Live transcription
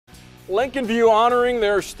Lincolnview honoring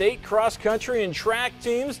their state cross country and track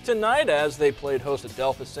teams tonight as they played host at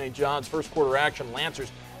Delphos St. John's. First quarter action,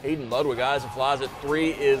 Lancers Hayden Ludwig eyes and flies at 3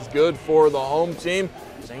 is good for the home team.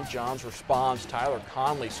 St. John's responds. Tyler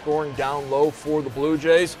Conley scoring down low for the Blue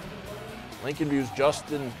Jays. Lincolnview's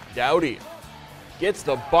Justin Dowdy gets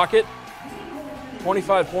the bucket.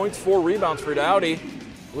 25 points, 4 rebounds for Dowdy.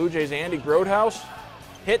 Blue Jays' Andy Grodehouse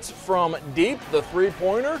hits from deep, the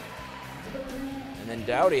three-pointer. And then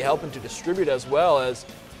Dowdy helping to distribute as well as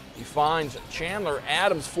he finds Chandler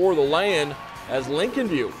Adams for the lay-in as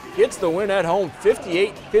Lincolnview gets the win at home,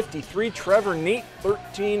 58-53. Trevor Neat,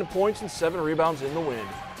 13 points and 7 rebounds in the win.